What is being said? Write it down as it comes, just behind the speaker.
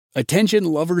Attention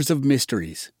lovers of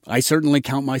mysteries. I certainly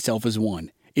count myself as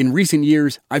one. In recent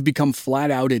years, I've become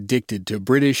flat-out addicted to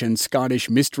British and Scottish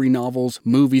mystery novels,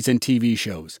 movies, and TV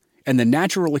shows. And the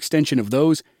natural extension of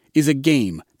those is a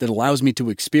game that allows me to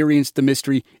experience the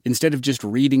mystery instead of just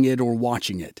reading it or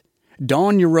watching it.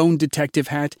 Don your own detective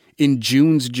hat in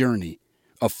June's Journey,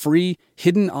 a free,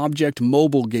 hidden object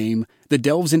mobile game that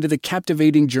delves into the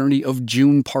captivating journey of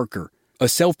June Parker, a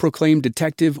self-proclaimed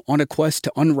detective on a quest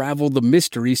to unravel the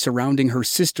mystery surrounding her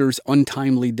sister's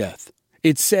untimely death.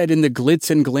 It's set in the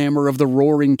glitz and glamour of the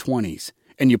Roaring '20s,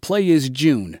 and you play as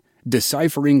June,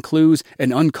 deciphering clues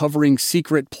and uncovering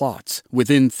secret plots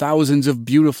within thousands of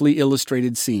beautifully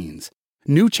illustrated scenes.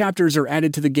 New chapters are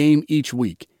added to the game each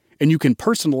week, and you can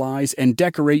personalize and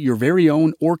decorate your very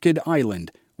own Orchid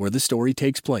Island, where the story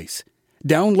takes place.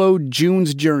 Download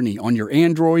June's Journey on your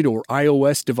Android or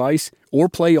iOS device, or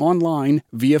play online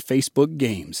via Facebook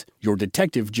Games. Your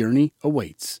detective journey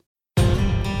awaits.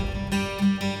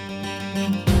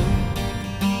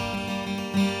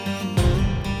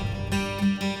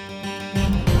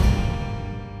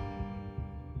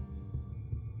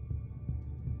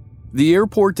 The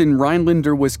airport in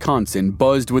Rhinelander, Wisconsin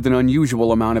buzzed with an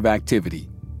unusual amount of activity.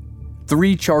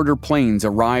 3 charter planes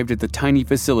arrived at the tiny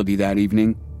facility that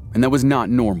evening, and that was not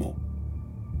normal.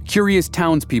 Curious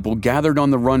townspeople gathered on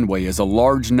the runway as a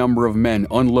large number of men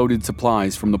unloaded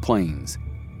supplies from the planes.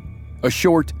 A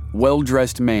short,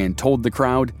 well-dressed man told the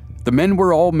crowd the men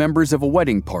were all members of a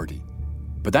wedding party,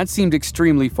 but that seemed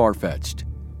extremely far-fetched.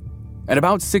 At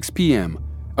about 6 p.m.,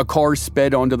 a car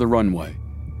sped onto the runway.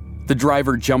 The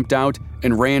driver jumped out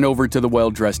and ran over to the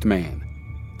well-dressed man.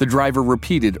 The driver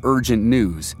repeated urgent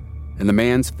news, and the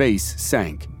man's face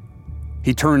sank.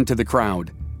 He turned to the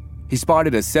crowd. He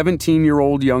spotted a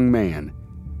 17-year-old young man.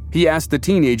 He asked the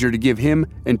teenager to give him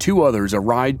and 2 others a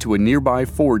ride to a nearby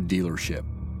Ford dealership.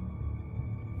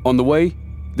 On the way,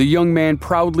 the young man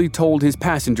proudly told his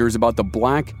passengers about the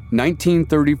black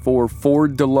 1934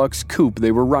 Ford Deluxe coupe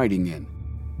they were riding in.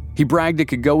 He bragged it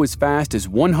could go as fast as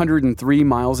 103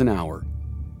 miles an hour.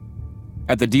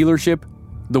 At the dealership,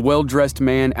 the well-dressed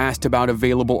man asked about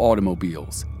available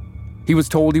automobiles. He was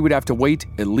told he would have to wait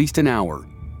at least an hour.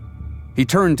 He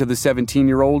turned to the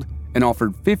 17-year-old and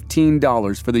offered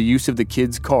 $15 for the use of the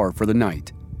kid's car for the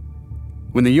night.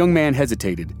 When the young man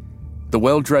hesitated, the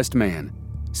well-dressed man,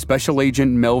 Special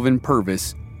Agent Melvin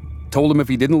Purvis, told him if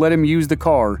he didn't let him use the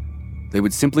car, they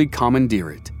would simply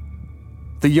commandeer it.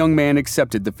 The young man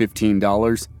accepted the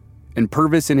 $15, and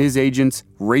Purvis and his agents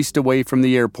raced away from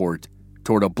the airport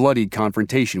toward a bloody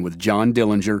confrontation with John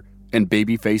Dillinger and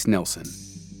Babyface Nelson.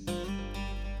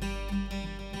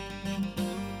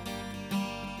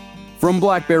 From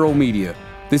Black Barrel Media,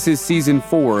 this is Season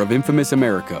 4 of Infamous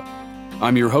America.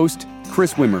 I'm your host,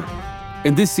 Chris Wimmer,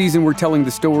 and this season we're telling the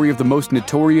story of the most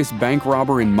notorious bank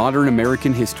robber in modern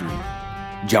American history,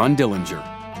 John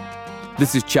Dillinger.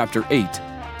 This is Chapter 8,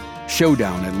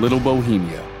 Showdown at Little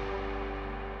Bohemia.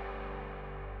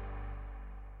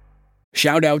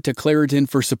 Shout out to Claritin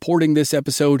for supporting this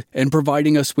episode and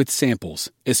providing us with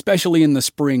samples, especially in the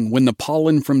spring when the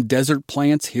pollen from desert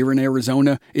plants here in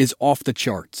Arizona is off the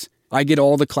charts. I get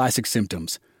all the classic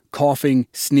symptoms: coughing,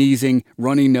 sneezing,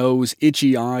 runny nose,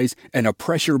 itchy eyes, and a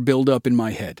pressure buildup in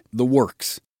my head. The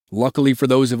works. Luckily for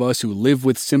those of us who live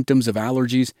with symptoms of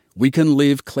allergies, we can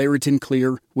live Claritin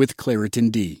Clear with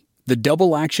Claritin D. The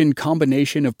double-action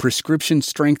combination of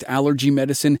prescription-strength allergy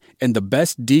medicine and the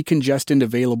best decongestant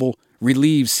available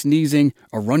relieves sneezing,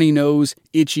 a runny nose,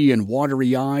 itchy and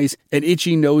watery eyes, an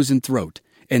itchy nose and throat,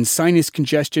 and sinus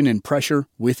congestion and pressure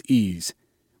with ease.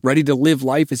 Ready to live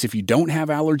life as if you don't have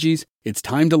allergies? It's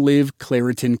time to live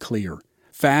Claritin Clear.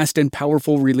 Fast and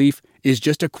powerful relief is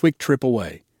just a quick trip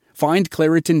away. Find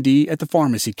Claritin D at the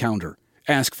pharmacy counter.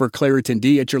 Ask for Claritin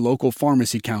D at your local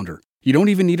pharmacy counter. You don't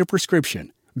even need a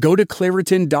prescription. Go to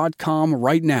Claritin.com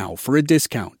right now for a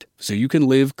discount so you can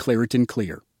live Claritin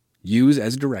Clear. Use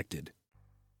as directed.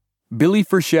 Billy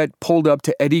Frechette pulled up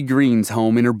to Eddie Green's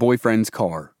home in her boyfriend's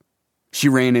car. She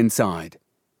ran inside.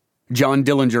 John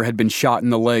Dillinger had been shot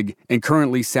in the leg and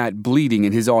currently sat bleeding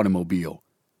in his automobile.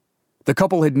 The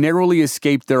couple had narrowly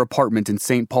escaped their apartment in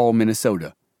St. Paul,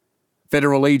 Minnesota.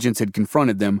 Federal agents had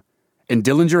confronted them, and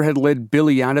Dillinger had led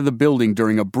Billy out of the building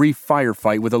during a brief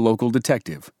firefight with a local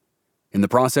detective. In the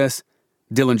process,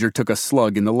 Dillinger took a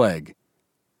slug in the leg.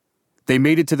 They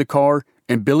made it to the car,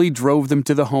 and Billy drove them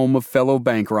to the home of fellow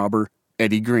bank robber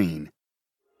Eddie Green.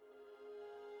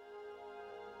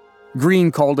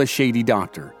 Green called a shady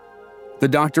doctor. The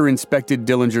doctor inspected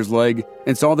Dillinger's leg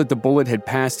and saw that the bullet had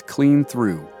passed clean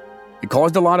through. It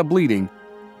caused a lot of bleeding,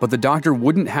 but the doctor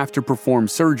wouldn't have to perform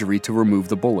surgery to remove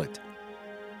the bullet.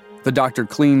 The doctor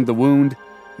cleaned the wound,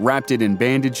 wrapped it in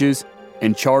bandages,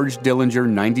 and charged Dillinger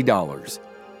 $90,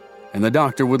 and the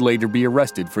doctor would later be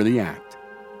arrested for the act.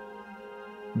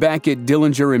 Back at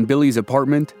Dillinger and Billy's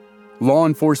apartment, law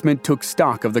enforcement took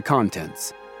stock of the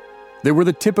contents. There were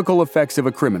the typical effects of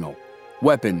a criminal: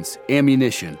 weapons,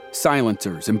 ammunition,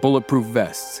 silencers, and bulletproof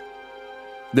vests.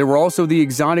 There were also the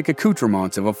exotic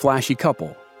accoutrements of a flashy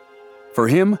couple. For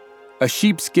him, a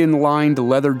sheepskin-lined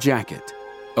leather jacket,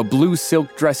 a blue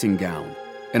silk dressing gown,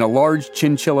 and a large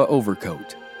chinchilla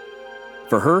overcoat.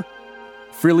 For her,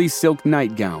 frilly silk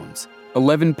nightgowns,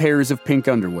 11 pairs of pink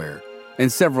underwear,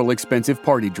 and several expensive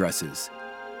party dresses.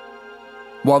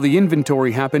 While the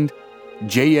inventory happened,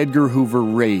 J. Edgar Hoover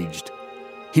raged.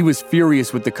 He was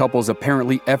furious with the couple's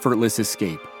apparently effortless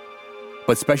escape.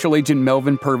 But Special Agent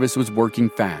Melvin Purvis was working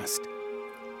fast.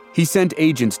 He sent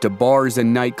agents to bars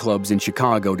and nightclubs in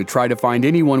Chicago to try to find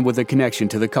anyone with a connection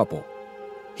to the couple.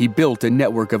 He built a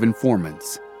network of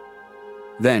informants.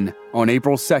 Then, on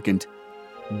April 2nd,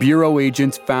 Bureau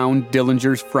agents found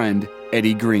Dillinger's friend,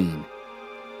 Eddie Green.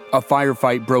 A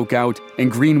firefight broke out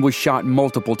and Green was shot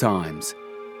multiple times.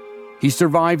 He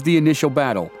survived the initial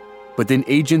battle, but then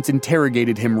agents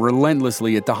interrogated him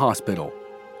relentlessly at the hospital.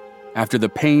 After the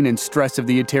pain and stress of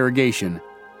the interrogation,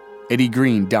 Eddie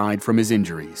Green died from his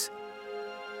injuries.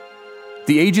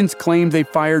 The agents claimed they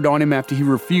fired on him after he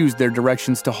refused their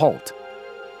directions to halt.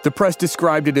 The press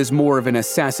described it as more of an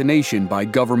assassination by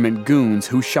government goons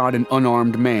who shot an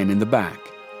unarmed man in the back.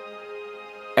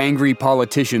 Angry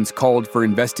politicians called for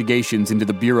investigations into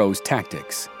the Bureau's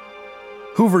tactics.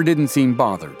 Hoover didn't seem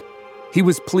bothered. He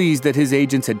was pleased that his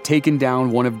agents had taken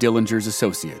down one of Dillinger's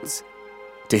associates.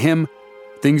 To him,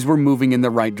 things were moving in the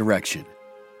right direction.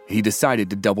 He decided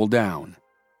to double down.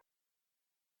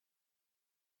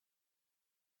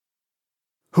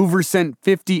 Hoover sent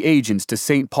 50 agents to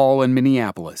St. Paul and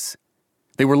Minneapolis.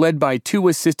 They were led by 2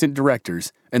 assistant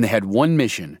directors, and they had one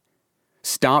mission: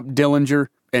 stop Dillinger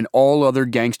and all other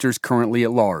gangsters currently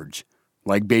at large,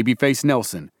 like Babyface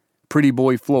Nelson, Pretty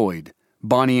Boy Floyd,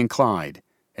 Bonnie and Clyde,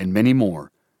 and many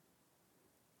more.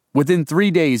 Within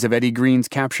 3 days of Eddie Green's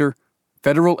capture,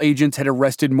 federal agents had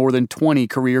arrested more than 20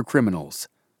 career criminals,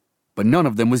 but none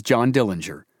of them was John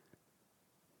Dillinger.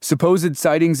 Supposed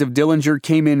sightings of Dillinger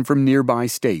came in from nearby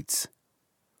states.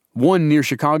 One near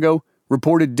Chicago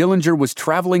reported Dillinger was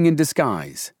traveling in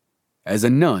disguise as a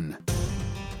nun.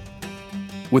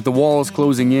 With the walls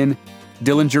closing in,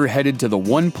 Dillinger headed to the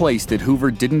one place that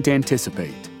Hoover didn't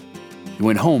anticipate. He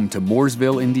went home to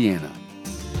Mooresville, Indiana.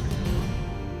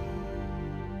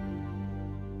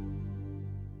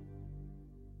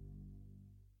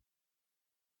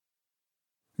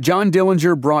 John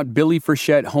Dillinger brought Billy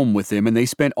Frechette home with him, and they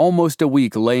spent almost a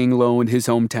week laying low in his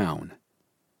hometown.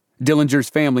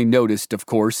 Dillinger's family noticed, of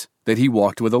course, that he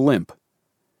walked with a limp.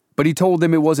 But he told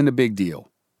them it wasn't a big deal.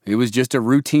 It was just a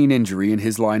routine injury in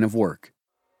his line of work.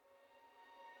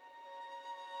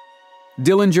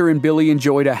 Dillinger and Billy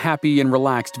enjoyed a happy and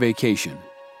relaxed vacation.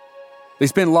 They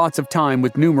spent lots of time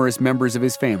with numerous members of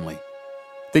his family.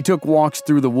 They took walks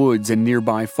through the woods and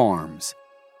nearby farms.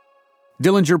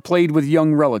 Dillinger played with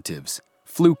young relatives,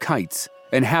 flew kites,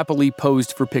 and happily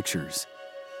posed for pictures.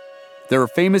 There are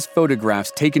famous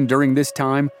photographs taken during this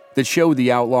time that show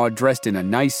the outlaw dressed in a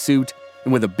nice suit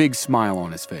and with a big smile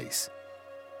on his face.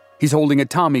 He's holding a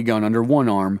Tommy gun under one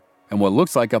arm and what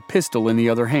looks like a pistol in the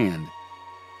other hand.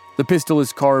 The pistol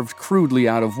is carved crudely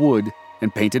out of wood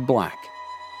and painted black.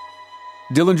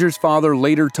 Dillinger's father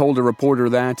later told a reporter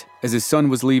that, as his son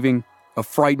was leaving, a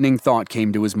frightening thought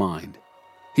came to his mind.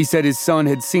 He said his son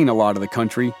had seen a lot of the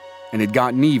country and had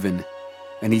gotten even,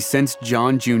 and he sensed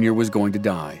John Jr. was going to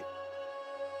die.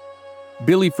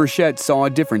 Billy Frechette saw a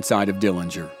different side of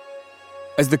Dillinger.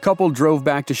 As the couple drove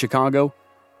back to Chicago,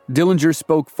 Dillinger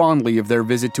spoke fondly of their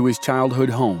visit to his childhood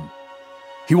home.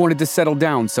 He wanted to settle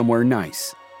down somewhere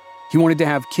nice. He wanted to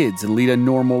have kids and lead a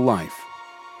normal life.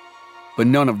 But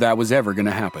none of that was ever going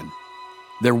to happen.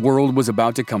 Their world was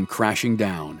about to come crashing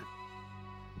down.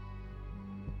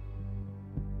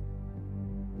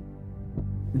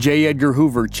 J. Edgar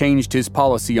Hoover changed his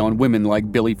policy on women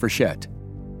like Billy Frechette.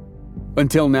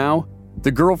 Until now,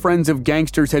 the girlfriends of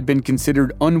gangsters had been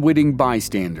considered unwitting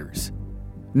bystanders.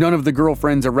 None of the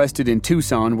girlfriends arrested in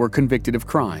Tucson were convicted of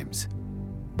crimes.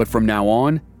 But from now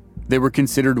on, they were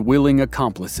considered willing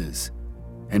accomplices,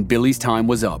 and Billy's time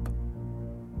was up.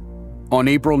 On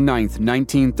April 9,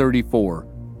 1934,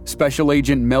 Special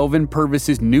Agent Melvin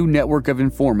Purvis's new network of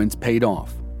informants paid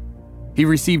off. He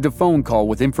received a phone call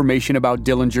with information about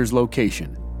Dillinger's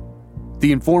location.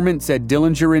 The informant said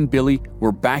Dillinger and Billy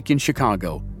were back in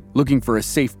Chicago, looking for a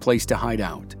safe place to hide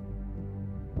out.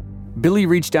 Billy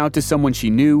reached out to someone she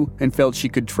knew and felt she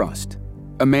could trust,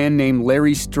 a man named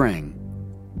Larry Strang.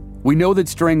 We know that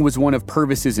Strang was one of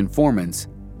Purvis's informants,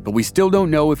 but we still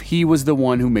don't know if he was the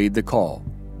one who made the call.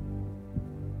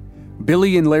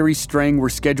 Billy and Larry Strang were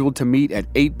scheduled to meet at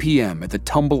 8 p.m. at the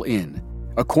Tumble Inn,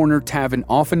 a corner tavern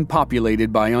often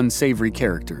populated by unsavory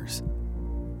characters.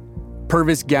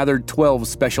 Purvis gathered 12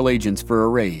 special agents for a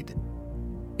raid.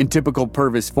 In typical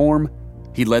Purvis form,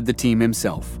 he led the team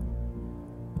himself.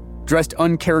 Dressed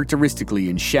uncharacteristically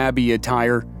in shabby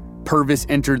attire, Purvis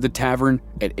entered the tavern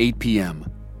at 8 p.m.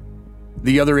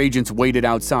 The other agents waited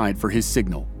outside for his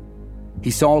signal.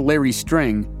 He saw Larry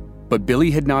Strang, but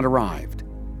Billy had not arrived.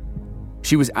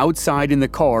 She was outside in the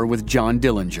car with John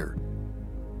Dillinger.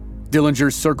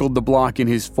 Dillinger circled the block in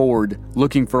his Ford,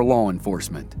 looking for law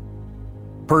enforcement.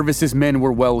 Purvis's men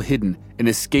were well hidden and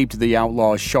escaped the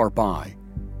outlaw's sharp eye.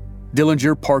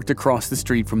 Dillinger parked across the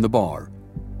street from the bar.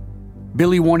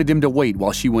 Billy wanted him to wait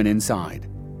while she went inside.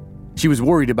 She was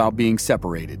worried about being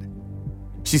separated.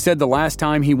 She said the last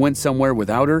time he went somewhere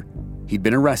without her, he'd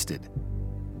been arrested.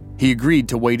 He agreed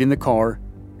to wait in the car,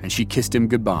 and she kissed him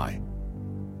goodbye.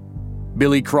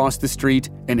 Billy crossed the street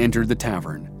and entered the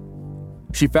tavern.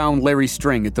 She found Larry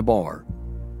Strang at the bar.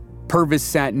 Purvis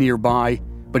sat nearby,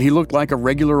 but he looked like a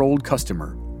regular old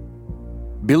customer.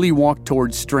 Billy walked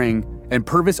towards Strang, and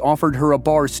Purvis offered her a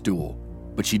bar stool,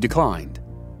 but she declined.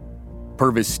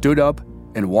 Purvis stood up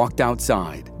and walked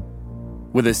outside.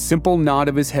 With a simple nod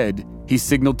of his head, he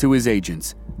signaled to his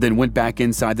agents, then went back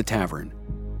inside the tavern.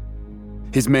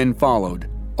 His men followed,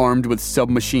 armed with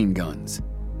submachine guns.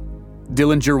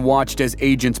 Dillinger watched as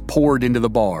agents poured into the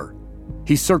bar.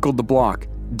 He circled the block,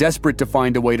 desperate to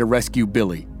find a way to rescue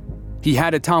Billy. He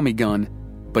had a Tommy gun,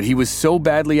 but he was so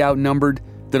badly outnumbered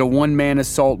that a one-man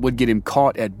assault would get him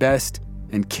caught at best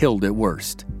and killed at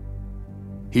worst.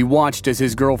 He watched as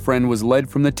his girlfriend was led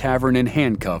from the tavern in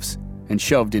handcuffs and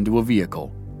shoved into a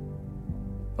vehicle.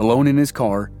 Alone in his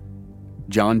car,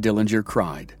 John Dillinger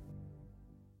cried.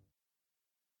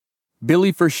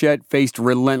 Billy Frechette faced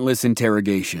relentless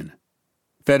interrogation.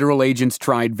 Federal agents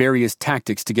tried various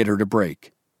tactics to get her to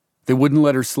break. They wouldn't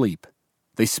let her sleep.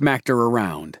 They smacked her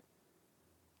around.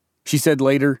 She said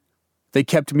later, "They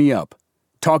kept me up,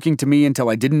 talking to me until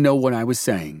I didn't know what I was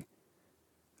saying.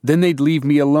 Then they'd leave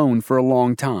me alone for a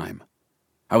long time.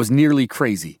 I was nearly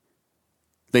crazy.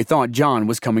 They thought John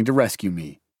was coming to rescue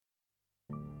me."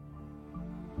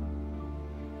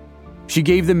 She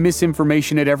gave them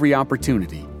misinformation at every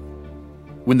opportunity.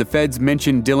 When the feds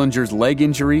mentioned Dillinger's leg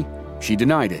injury, she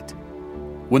denied it.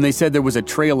 When they said there was a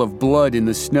trail of blood in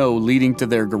the snow leading to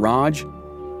their garage,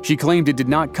 she claimed it did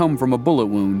not come from a bullet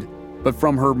wound, but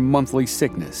from her monthly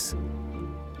sickness.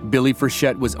 Billy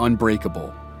Frechette was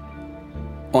unbreakable.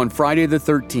 On Friday the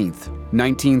 13th,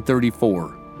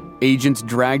 1934, agents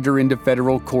dragged her into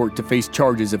federal court to face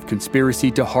charges of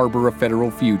conspiracy to harbor a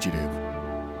federal fugitive.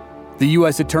 The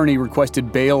U.S. attorney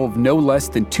requested bail of no less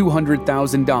than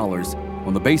 $200,000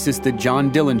 on the basis that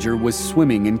John Dillinger was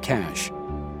swimming in cash.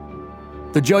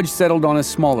 The judge settled on a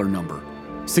smaller number,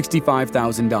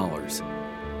 $65,000,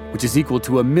 which is equal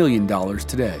to $1 million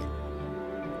today.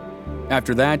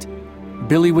 After that,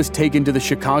 Billy was taken to the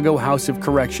Chicago House of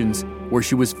Corrections, where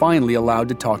she was finally allowed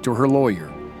to talk to her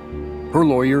lawyer. Her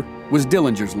lawyer was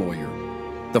Dillinger's lawyer,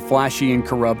 the flashy and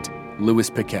corrupt Louis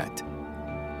Paquette.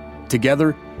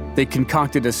 Together, they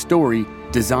concocted a story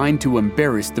designed to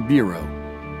embarrass the Bureau.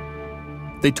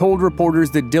 They told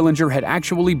reporters that Dillinger had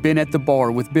actually been at the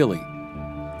bar with Billy.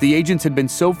 The agents had been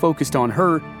so focused on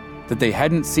her that they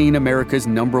hadn't seen America's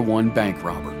 #1 bank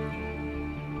robber.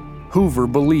 Hoover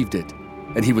believed it,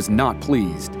 and he was not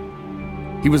pleased.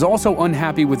 He was also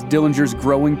unhappy with Dillinger's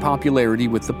growing popularity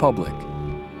with the public.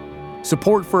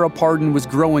 Support for a pardon was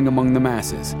growing among the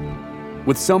masses,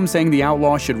 with some saying the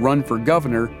outlaw should run for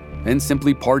governor and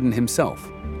simply pardon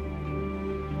himself.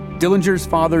 Dillinger's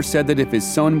father said that if his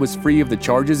son was free of the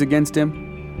charges against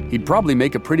him, he'd probably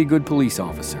make a pretty good police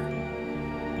officer.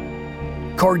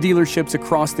 Car dealerships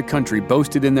across the country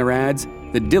boasted in their ads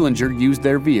that Dillinger used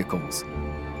their vehicles.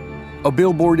 A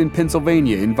billboard in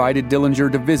Pennsylvania invited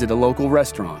Dillinger to visit a local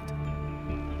restaurant.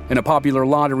 And a popular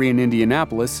lottery in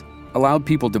Indianapolis allowed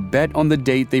people to bet on the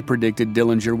date they predicted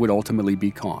Dillinger would ultimately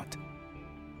be caught.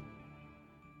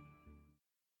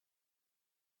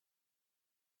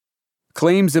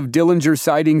 Claims of Dillinger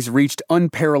sightings reached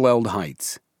unparalleled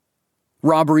heights.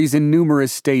 Robberies in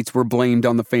numerous states were blamed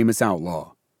on the famous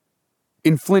outlaw.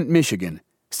 In Flint, Michigan,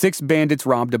 6 bandits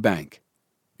robbed a bank.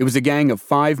 It was a gang of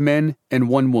 5 men and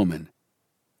 1 woman.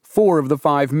 4 of the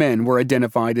 5 men were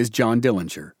identified as John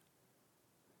Dillinger.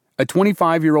 A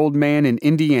 25-year-old man in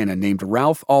Indiana named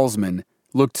Ralph Alsman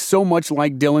looked so much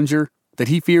like Dillinger that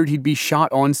he feared he'd be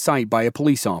shot on sight by a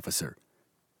police officer.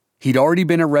 He'd already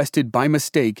been arrested by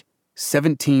mistake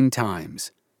 17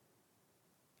 times.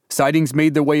 Sightings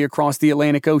made their way across the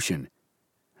Atlantic Ocean.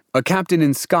 A captain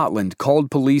in Scotland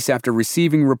called police after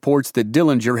receiving reports that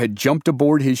Dillinger had jumped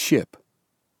aboard his ship.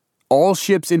 All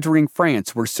ships entering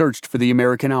France were searched for the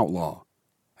American outlaw,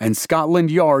 and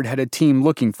Scotland Yard had a team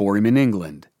looking for him in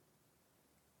England.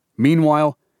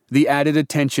 Meanwhile, the added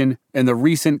attention and the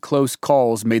recent close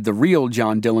calls made the real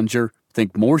John Dillinger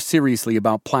think more seriously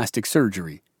about plastic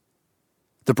surgery.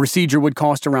 The procedure would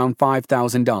cost around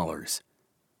 $5,000.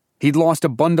 He'd lost a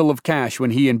bundle of cash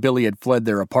when he and Billy had fled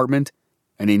their apartment,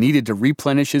 and he needed to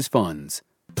replenish his funds.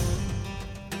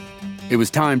 It was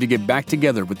time to get back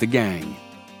together with the gang.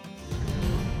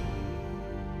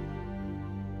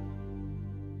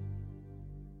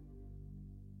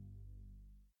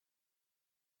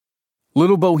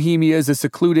 Little Bohemia is a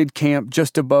secluded camp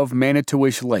just above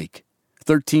Manitowish Lake,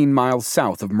 13 miles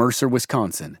south of Mercer,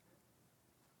 Wisconsin.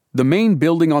 The main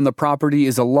building on the property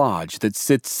is a lodge that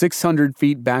sits 600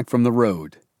 feet back from the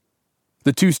road.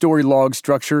 The two-story log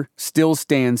structure still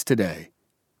stands today.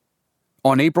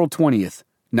 On April 20th,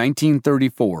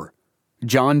 1934,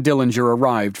 John Dillinger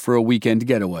arrived for a weekend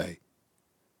getaway.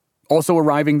 Also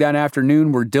arriving that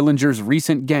afternoon were Dillinger's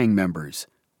recent gang members,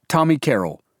 Tommy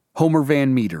Carroll, Homer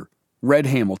Van Meter, Red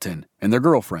Hamilton, and their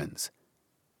girlfriends,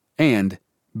 and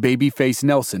Babyface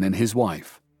Nelson and his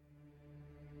wife.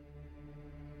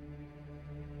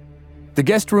 The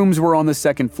guest rooms were on the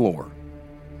second floor.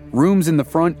 Rooms in the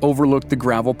front overlooked the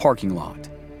gravel parking lot.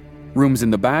 Rooms in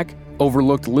the back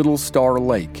overlooked Little Star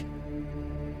Lake.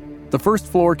 The first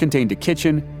floor contained a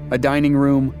kitchen, a dining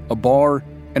room, a bar,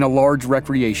 and a large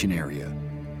recreation area.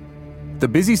 The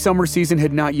busy summer season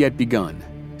had not yet begun,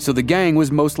 so the gang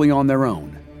was mostly on their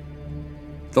own.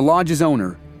 The lodge's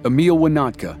owner, Emil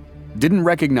Winotka, didn't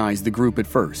recognize the group at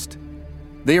first.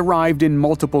 They arrived in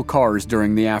multiple cars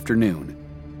during the afternoon.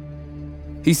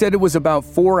 He said it was about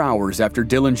 4 hours after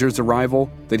Dillinger's arrival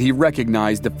that he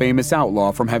recognized the famous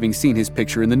outlaw from having seen his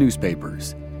picture in the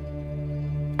newspapers.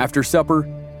 After supper,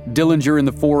 Dillinger and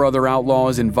the 4 other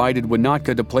outlaws invited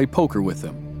Winotka to play poker with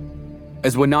them.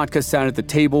 As Winotka sat at the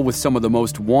table with some of the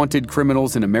most wanted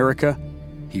criminals in America,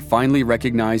 he finally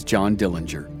recognized John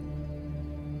Dillinger.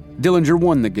 Dillinger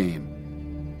won the game.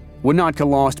 Winotka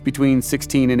lost between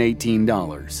 $16 and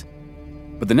 $18.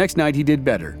 But the next night he did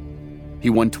better. He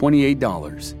won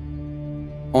 $28.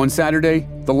 On Saturday,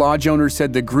 the lodge owner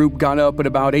said the group got up at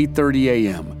about 8:30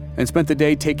 a.m. and spent the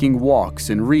day taking walks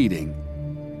and reading.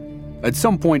 At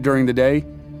some point during the day,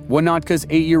 Winotka's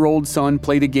 8-year-old son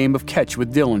played a game of catch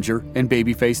with Dillinger and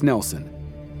Babyface Nelson.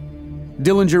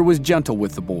 Dillinger was gentle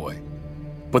with the boy,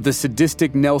 but the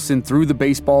sadistic Nelson threw the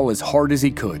baseball as hard as he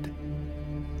could.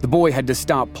 The boy had to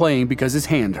stop playing because his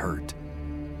hand hurt.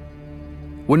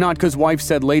 Winotka's wife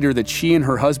said later that she and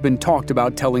her husband talked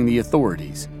about telling the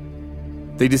authorities.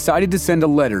 They decided to send a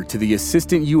letter to the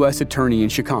assistant U.S. attorney in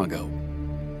Chicago.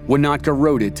 Winotka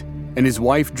wrote it, and his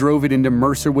wife drove it into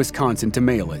Mercer, Wisconsin to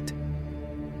mail it.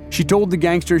 She told the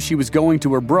gangsters she was going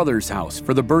to her brother's house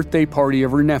for the birthday party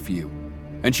of her nephew,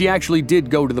 and she actually did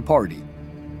go to the party.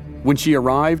 When she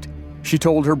arrived, she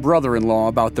told her brother-in-law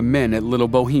about the men at Little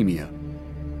Bohemia.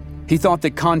 He thought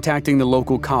that contacting the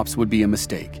local cops would be a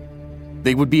mistake.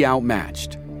 They would be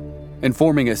outmatched, and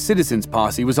forming a citizens'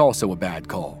 posse was also a bad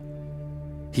call.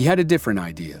 He had a different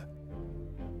idea.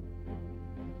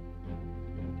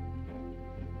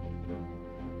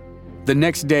 The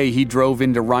next day, he drove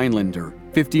into Rhinelander,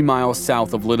 50 miles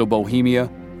south of Little Bohemia,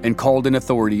 and called an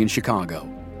authority in Chicago.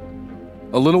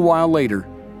 A little while later,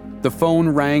 the phone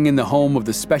rang in the home of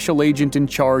the special agent in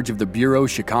charge of the Bureau's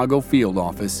Chicago field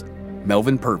office,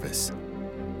 Melvin Purvis.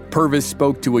 Purvis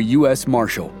spoke to a U.S.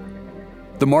 Marshal.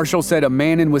 The Marshal said a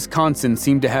man in Wisconsin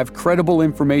seemed to have credible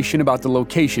information about the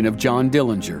location of John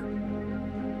Dillinger.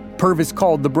 Purvis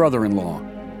called the brother-in-law,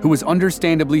 who was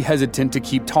understandably hesitant to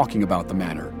keep talking about the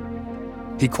matter.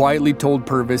 He quietly told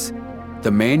Purvis,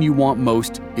 "The man you want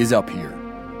most is up here."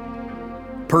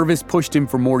 Purvis pushed him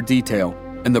for more detail,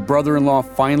 and the brother-in-law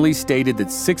finally stated that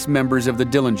 6 members of the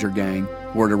Dillinger gang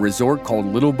were at a resort called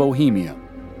Little Bohemia,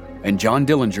 and John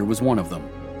Dillinger was one of them.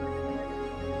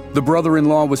 The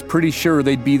brother-in-law was pretty sure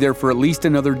they'd be there for at least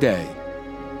another day.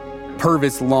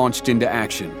 Purvis launched into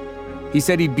action. He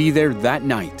said he'd be there that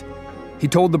night. He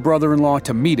told the brother-in-law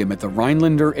to meet him at the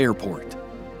Rhinelander airport.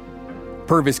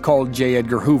 Purvis called J.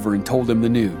 Edgar Hoover and told him the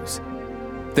news.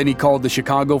 Then he called the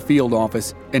Chicago field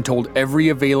office and told every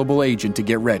available agent to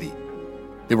get ready.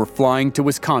 They were flying to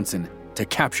Wisconsin to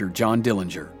capture John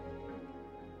Dillinger.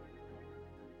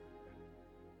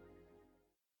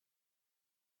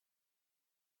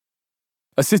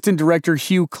 Assistant Director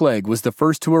Hugh Clegg was the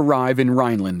first to arrive in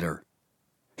Rhinelander.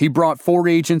 He brought 4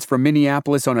 agents from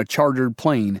Minneapolis on a chartered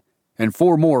plane, and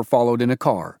 4 more followed in a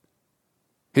car.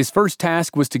 His first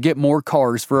task was to get more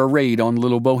cars for a raid on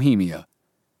Little Bohemia.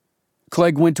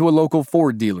 Clegg went to a local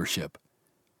Ford dealership.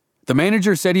 The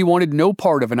manager said he wanted no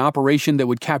part of an operation that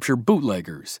would capture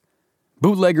bootleggers.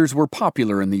 Bootleggers were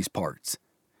popular in these parts.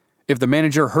 If the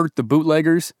manager hurt the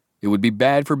bootleggers, it would be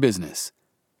bad for business.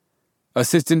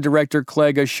 Assistant Director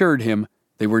Clegg assured him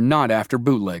they were not after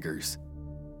bootleggers.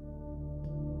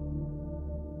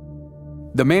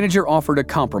 The manager offered a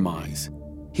compromise.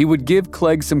 He would give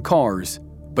Clegg some cars,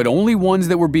 but only ones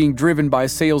that were being driven by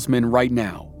salesmen right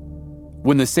now.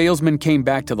 When the salesman came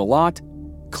back to the lot,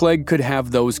 Clegg could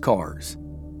have those cars.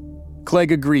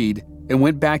 Clegg agreed and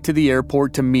went back to the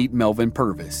airport to meet Melvin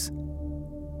Purvis.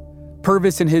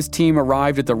 Purvis and his team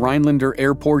arrived at the Rhinelander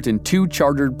airport in 2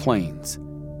 chartered planes.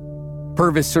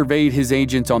 Purvis surveyed his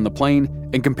agents on the plane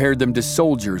and compared them to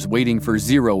soldiers waiting for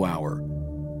 0 hour.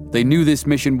 They knew this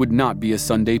mission would not be a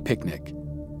Sunday picnic.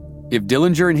 If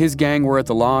Dillinger and his gang were at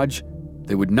the lodge,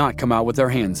 they would not come out with their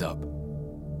hands up.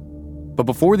 But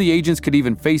before the agents could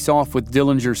even face off with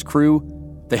Dillinger's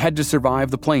crew, they had to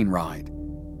survive the plane ride.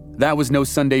 That was no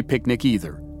Sunday picnic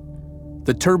either.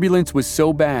 The turbulence was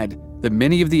so bad that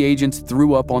many of the agents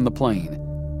threw up on the plane,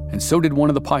 and so did one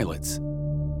of the pilots.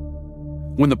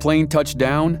 When the plane touched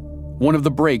down, one of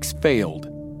the brakes failed.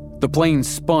 The plane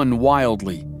spun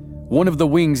wildly. One of the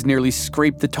wings nearly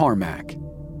scraped the tarmac.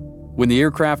 When the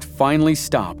aircraft finally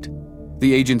stopped,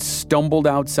 the agents stumbled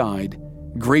outside,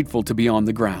 grateful to be on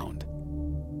the ground.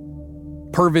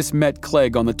 Purvis met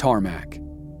Clegg on the tarmac,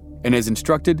 and as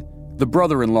instructed, the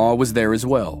brother-in-law was there as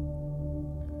well.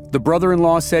 The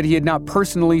brother-in-law said he had not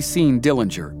personally seen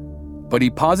Dillinger, but he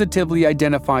positively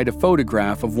identified a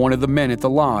photograph of one of the men at the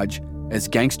lodge as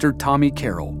gangster Tommy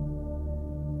Carroll.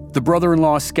 The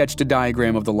brother-in-law sketched a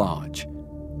diagram of the lodge.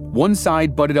 One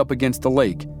side butted up against the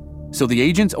lake, so the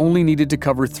agents only needed to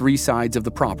cover 3 sides of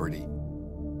the property.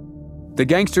 The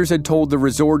gangsters had told the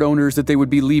resort owners that they would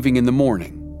be leaving in the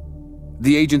morning.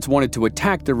 The agents wanted to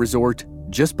attack the resort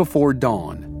just before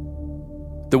dawn.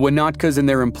 The Winotkas and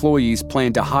their employees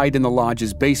planned to hide in the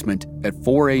lodge's basement at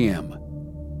 4 a.m.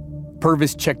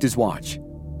 Purvis checked his watch.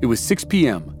 It was 6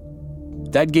 p.m.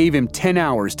 That gave him 10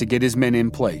 hours to get his men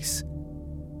in place.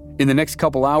 In the next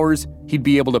couple hours, he'd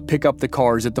be able to pick up the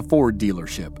cars at the Ford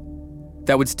dealership.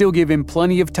 That would still give him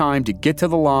plenty of time to get to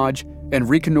the lodge and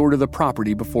reconnoiter the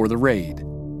property before the raid.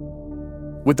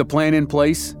 With the plan in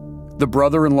place, the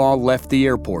brother-in-law left the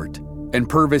airport, and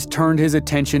Purvis turned his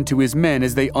attention to his men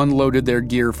as they unloaded their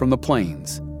gear from the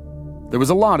planes. There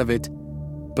was a lot of it,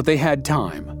 but they had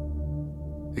time.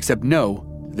 Except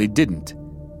no, they didn't.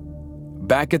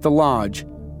 Back at the lodge,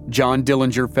 John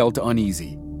Dillinger felt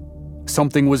uneasy.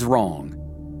 Something was wrong.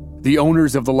 The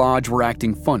owners of the lodge were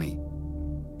acting funny.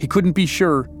 He couldn't be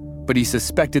sure, but he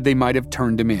suspected they might have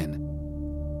turned him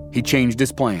in. He changed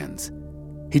his plans.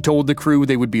 He told the crew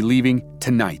they would be leaving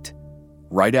tonight,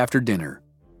 right after dinner.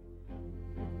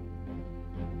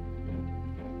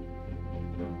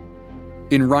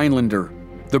 In Rhinelander,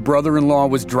 the brother-in-law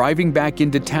was driving back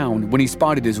into town when he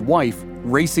spotted his wife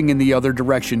racing in the other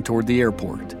direction toward the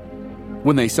airport.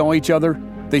 When they saw each other,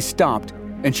 they stopped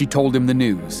and she told him the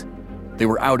news. They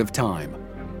were out of time.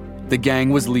 The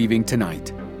gang was leaving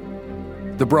tonight.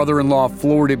 The brother-in-law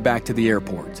floored it back to the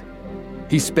airport.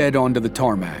 He sped onto the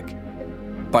tarmac.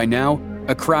 By now,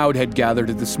 a crowd had gathered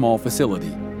at the small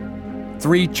facility.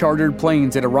 3 chartered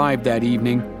planes had arrived that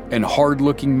evening, and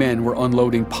hard-looking men were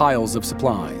unloading piles of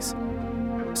supplies.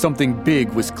 Something big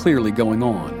was clearly going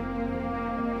on.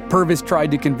 Purvis tried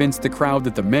to convince the crowd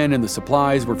that the men and the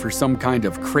supplies were for some kind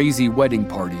of crazy wedding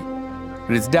party,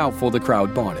 and it's doubtful the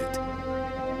crowd bought it.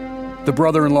 The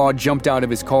brother-in-law jumped out of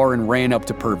his car and ran up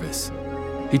to Purvis.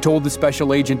 He told the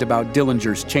special agent about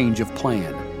Dillinger's change of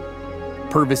plan.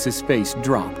 Purvis's face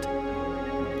dropped.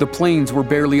 The planes were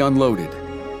barely unloaded.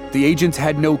 The agents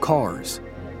had no cars.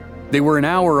 They were an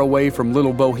hour away from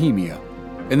Little Bohemia,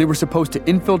 and they were supposed to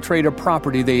infiltrate a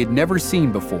property they had never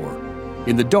seen before,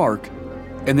 in the dark,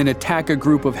 and then attack a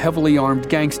group of heavily armed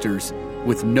gangsters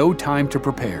with no time to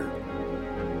prepare.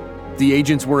 The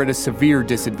agents were at a severe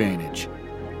disadvantage,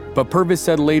 but Purvis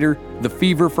said later the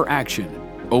fever for action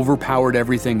overpowered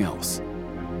everything else.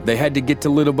 They had to get to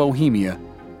Little Bohemia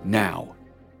now.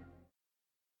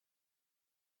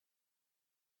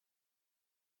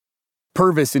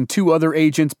 Purvis and 2 other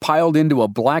agents piled into a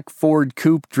black Ford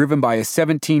coupe driven by a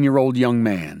 17-year-old young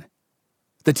man.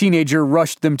 The teenager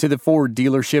rushed them to the Ford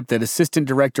dealership that Assistant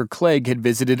Director Clegg had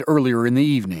visited earlier in the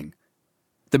evening.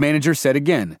 The manager said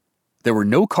again, there were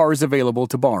no cars available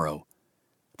to borrow.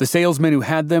 The salesman who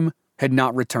had them had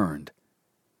not returned.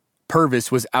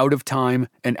 Purvis was out of time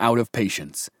and out of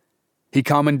patience. He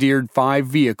commandeered 5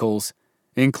 vehicles,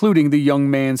 including the young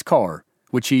man's car,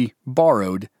 which he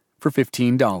borrowed for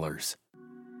 $15.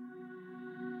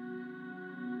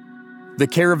 The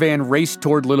caravan raced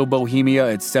toward Little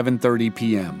Bohemia at 7:30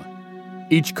 p.m.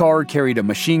 Each car carried a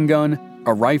machine gun,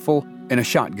 a rifle, and a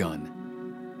shotgun.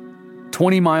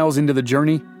 20 miles into the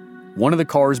journey, one of the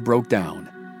cars broke down.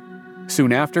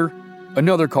 Soon after,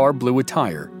 another car blew a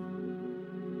tire.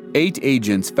 8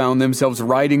 agents found themselves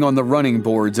riding on the running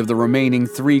boards of the remaining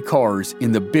 3 cars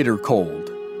in the bitter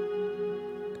cold.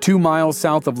 2 miles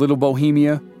south of Little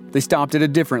Bohemia, they stopped at a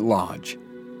different lodge.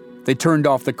 They turned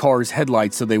off the car's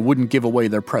headlights so they wouldn't give away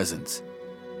their presence.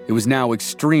 It was now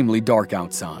extremely dark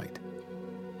outside.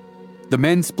 The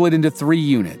men split into 3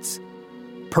 units.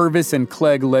 Purvis and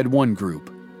Clegg led one group.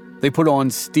 They put on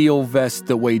steel vests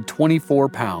that weighed 24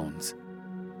 pounds.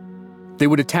 They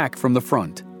would attack from the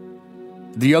front.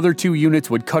 The other 2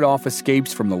 units would cut off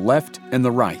escapes from the left and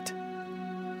the right.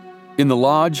 In the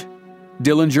lodge,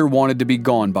 Dillinger wanted to be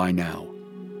gone by now.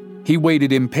 He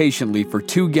waited impatiently for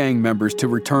 2 gang members to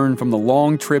return from the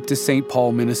long trip to St.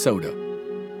 Paul, Minnesota.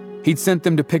 He'd sent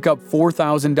them to pick up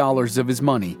 $4,000 of his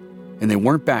money, and they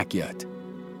weren't back yet.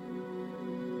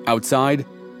 Outside,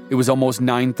 it was almost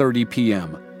 9:30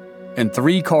 p.m., and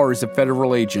 3 cars of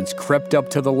federal agents crept up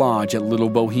to the lodge at Little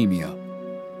Bohemia.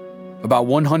 About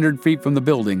 100 feet from the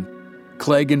building,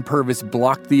 Clegg and Purvis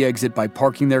blocked the exit by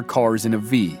parking their cars in a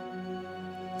V.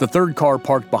 The 3rd car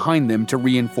parked behind them to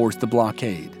reinforce the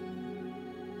blockade.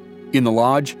 In the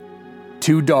lodge,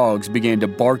 2 dogs began to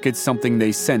bark at something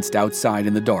they sensed outside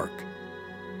in the dark.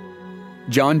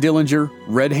 John Dillinger,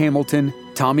 Red Hamilton,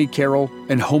 Tommy Carroll,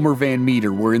 and Homer Van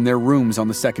Meter were in their rooms on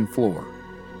the 2nd floor.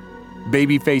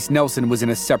 Babyface Nelson was in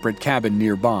a separate cabin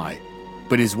nearby,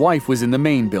 but his wife was in the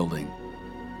main building.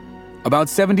 About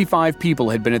 75 people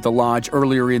had been at the lodge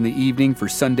earlier in the evening for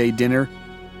Sunday dinner,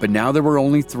 but now there were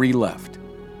only 3 left.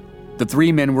 The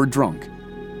 3 men were drunk,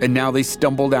 and now they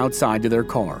stumbled outside to their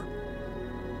car.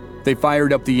 They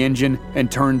fired up the engine and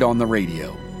turned on the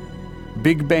radio.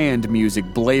 Big band music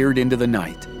blared into the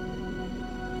night.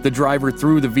 The driver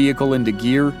threw the vehicle into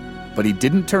gear, but he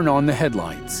didn't turn on the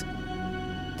headlights.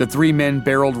 The 3 men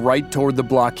barreled right toward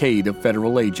the blockade of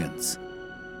federal agents.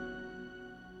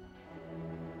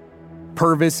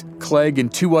 Purvis, Clegg,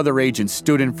 and 2 other agents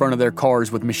stood in front of their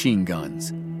cars with machine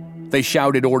guns. They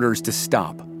shouted orders to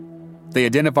stop. They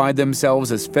identified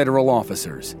themselves as federal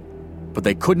officers, but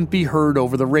they couldn't be heard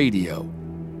over the radio.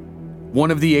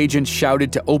 One of the agents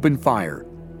shouted to open fire,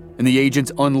 and the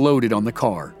agents unloaded on the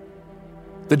car.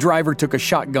 The driver took a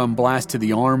shotgun blast to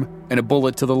the arm and a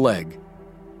bullet to the leg.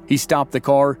 He stopped the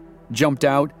car, jumped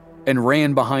out, and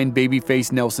ran behind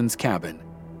Babyface Nelson's cabin.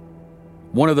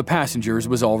 One of the passengers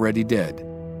was already dead.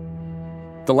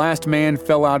 The last man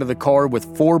fell out of the car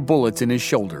with 4 bullets in his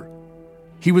shoulder.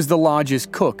 He was the lodge's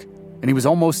cook, and he was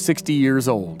almost 60 years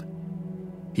old.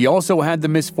 He also had the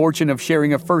misfortune of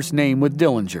sharing a first name with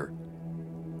Dillinger.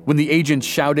 When the agent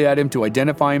shouted at him to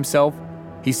identify himself,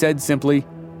 he said simply,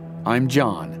 "I'm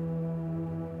John."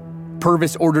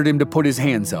 Purvis ordered him to put his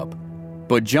hands up,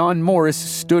 but John Morris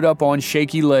stood up on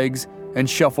shaky legs and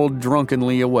shuffled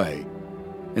drunkenly away,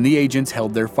 and the agents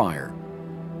held their fire.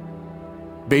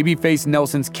 Babyface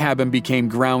Nelson's cabin became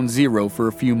ground zero for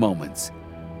a few moments.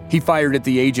 He fired at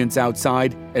the agents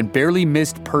outside and barely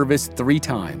missed Purvis 3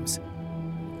 times.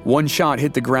 1 shot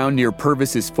hit the ground near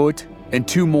Purvis's foot, and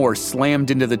 2 more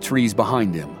slammed into the trees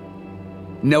behind him.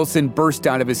 Nelson burst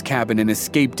out of his cabin and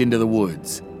escaped into the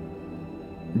woods.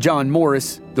 John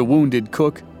Morris, the wounded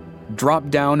cook,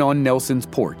 dropped down on Nelson's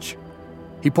porch.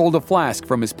 He pulled a flask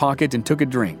from his pocket and took a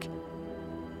drink.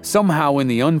 Somehow, in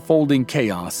the unfolding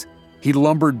chaos, he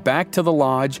lumbered back to the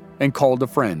lodge and called a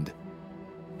friend.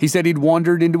 He said he'd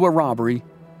wandered into a robbery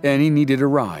and he needed a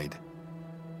ride.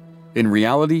 In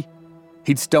reality,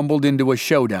 he'd stumbled into a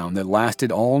showdown that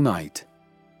lasted all night.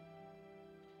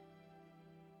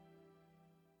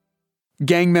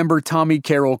 Gang member Tommy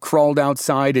Carroll crawled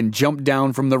outside and jumped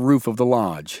down from the roof of the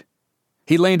lodge.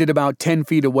 He landed about 10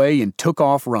 feet away and took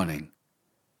off running.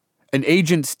 An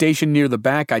agent stationed near the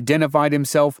back identified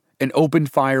himself and opened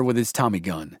fire with his Tommy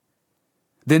gun.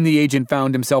 Then the agent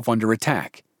found himself under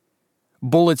attack.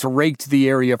 Bullets raked the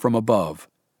area from above.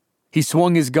 He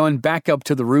swung his gun back up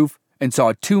to the roof and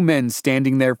saw 2 men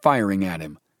standing there firing at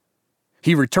him.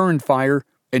 He returned fire,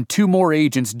 and 2 more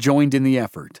agents joined in the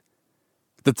effort.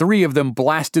 The 3 of them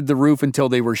blasted the roof until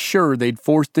they were sure they'd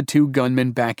forced the 2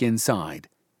 gunmen back inside.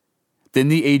 Then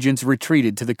the agents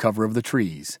retreated to the cover of the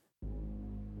trees.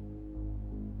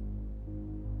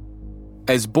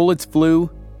 As bullets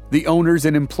flew, The owners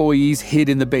and employees hid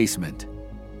in the basement.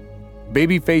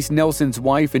 Babyface Nelson's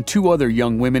wife and 2 other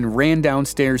young women ran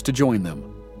downstairs to join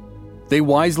them. They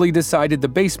wisely decided the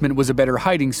basement was a better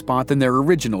hiding spot than their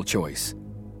original choice,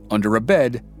 under a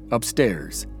bed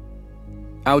upstairs.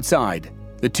 Outside,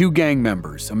 the 2 gang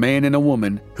members, a man and a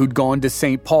woman who'd gone to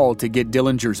St. Paul to get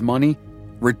Dillinger's money,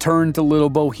 returned to Little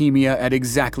Bohemia at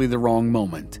exactly the wrong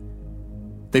moment.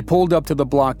 They pulled up to the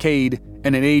blockade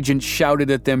and an agent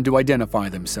shouted at them to identify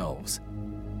themselves.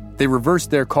 They reversed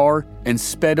their car and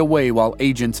sped away while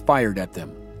agents fired at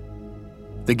them.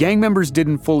 The gang members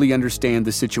didn't fully understand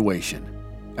the situation,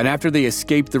 and after they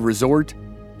escaped the resort,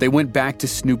 they went back to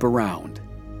snoop around.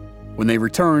 When they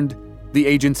returned, the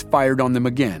agents fired on them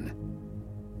again.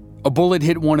 A bullet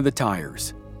hit one of the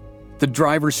tires. The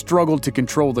driver struggled to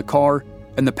control the car,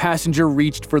 and the passenger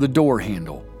reached for the door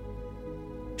handle.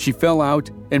 She fell out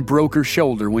and broke her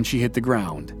shoulder when she hit the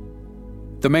ground.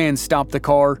 The man stopped the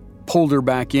car, pulled her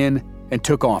back in, and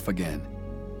took off again.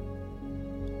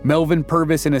 Melvin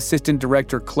Purvis and Assistant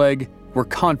Director Clegg were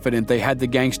confident they had the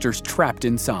gangsters trapped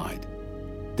inside.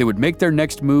 They would make their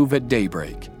next move at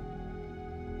daybreak.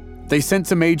 They sent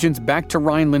some agents back to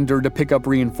Rhinelander to pick up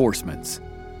reinforcements.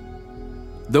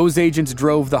 Those agents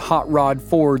drove the hot rod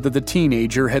Ford that the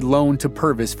teenager had loaned to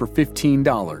Purvis for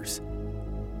 $15.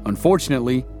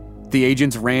 Unfortunately, the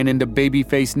agents ran into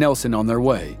Babyface Nelson on their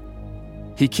way.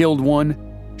 He killed one,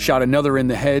 shot another in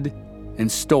the head,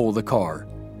 and stole the car.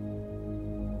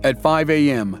 At 5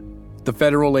 a.m., the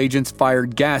federal agents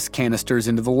fired gas canisters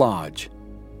into the lodge.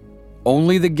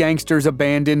 Only the gangsters'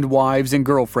 abandoned wives and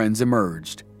girlfriends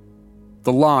emerged.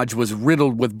 The lodge was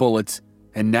riddled with bullets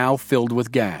and now filled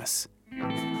with gas.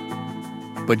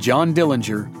 But John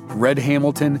Dillinger, Red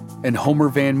Hamilton, and Homer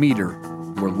Van Meter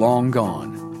were long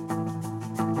gone.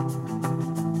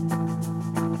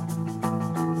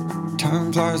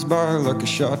 Time flies by like a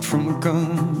shot from a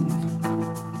gun,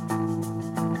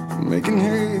 making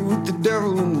hay with the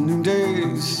devil in the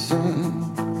noonday sun,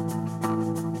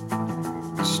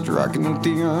 striking at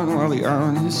the iron while the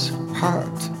iron is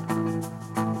hot,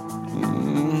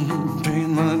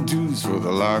 paying my dues for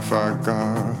the life I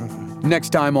got. Next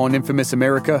time on Infamous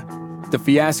America, the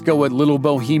fiasco at Little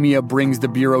Bohemia brings the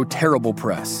Bureau terrible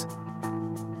press.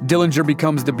 Dillinger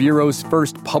becomes the Bureau's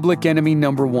first public enemy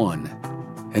 #1.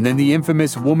 And then the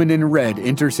infamous Woman in Red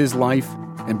enters his life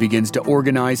and begins to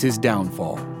organize his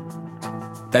downfall.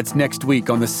 That's next week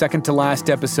on the second to last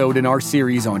episode in our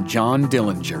series on John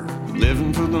Dillinger.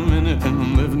 Living for the minute and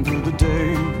I'm living for the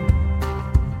day.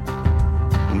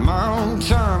 In my own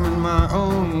time, in my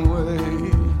own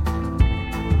way.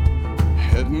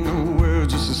 Heading nowhere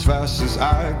just as fast as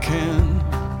I can.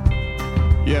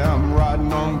 Yeah, I'm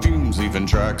riding on fumes, leaving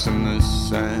tracks in the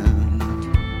sand.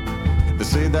 They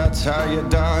say that's how you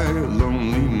die, a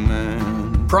lonely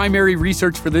man. Primary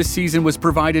research for this season was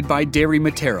provided by Derry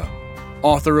Matera,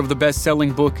 author of the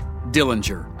best-selling book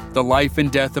Dillinger, The Life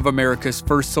and Death of America's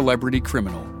First Celebrity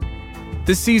Criminal.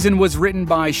 This season was written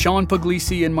by Sean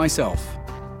Puglisi and myself.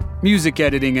 Music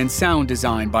editing and sound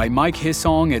design by Mike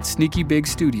Hissong at Sneaky Big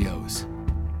Studios.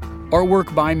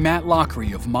 Artwork by Matt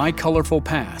Lockery of My Colorful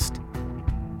Past.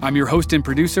 I'm your host and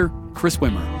producer, Chris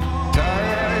Wimmer.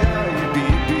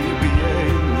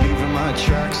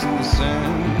 Tracks in the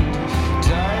sand.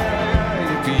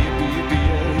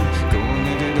 Going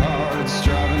at it hard,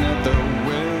 striving at the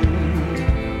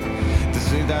wind. They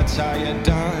say that's how you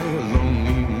die, a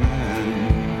lonely man.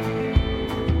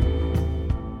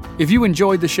 If you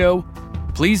enjoyed the show,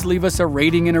 please leave us a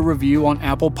rating and a review on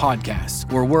Apple Podcasts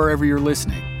or wherever you're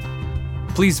listening.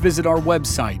 Please visit our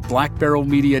website,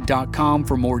 blackbarrelmedia.com,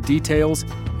 for more details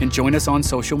and join us on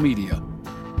social media.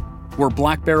 We're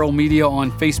Black Barrel Media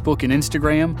on Facebook and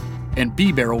Instagram, and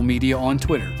B Barrel Media on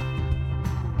Twitter.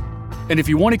 And if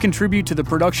you want to contribute to the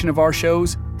production of our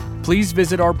shows, please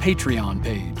visit our Patreon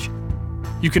page.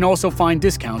 You can also find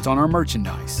discounts on our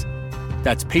merchandise.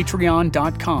 That's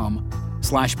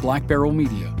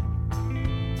patreon.com/blackbarrelmedia.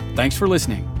 Thanks for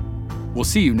listening. We'll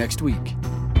see you next week.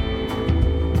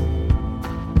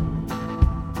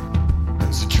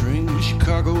 There's a train to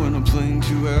Chicago and a plane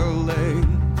to LA.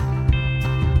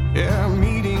 Yeah, I'm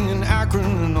meeting in Akron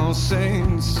and All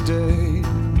Saints Day.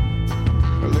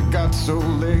 Well, it got so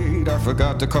late I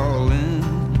forgot to call in.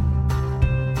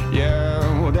 Yeah,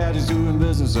 well, Daddy's doing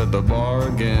business at the bar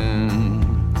again.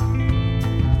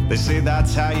 They say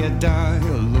that's how you die,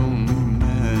 a lonely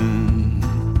man.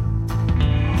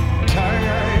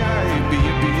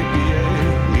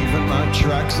 Leaving my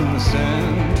tracks in the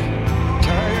sand.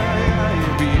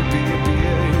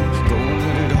 Going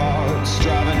at it hard,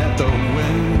 striving at the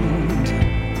wind.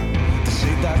 They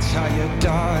say that's how you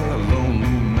die, a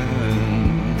lonely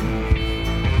man.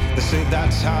 say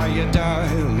that's how you die,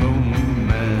 a lonely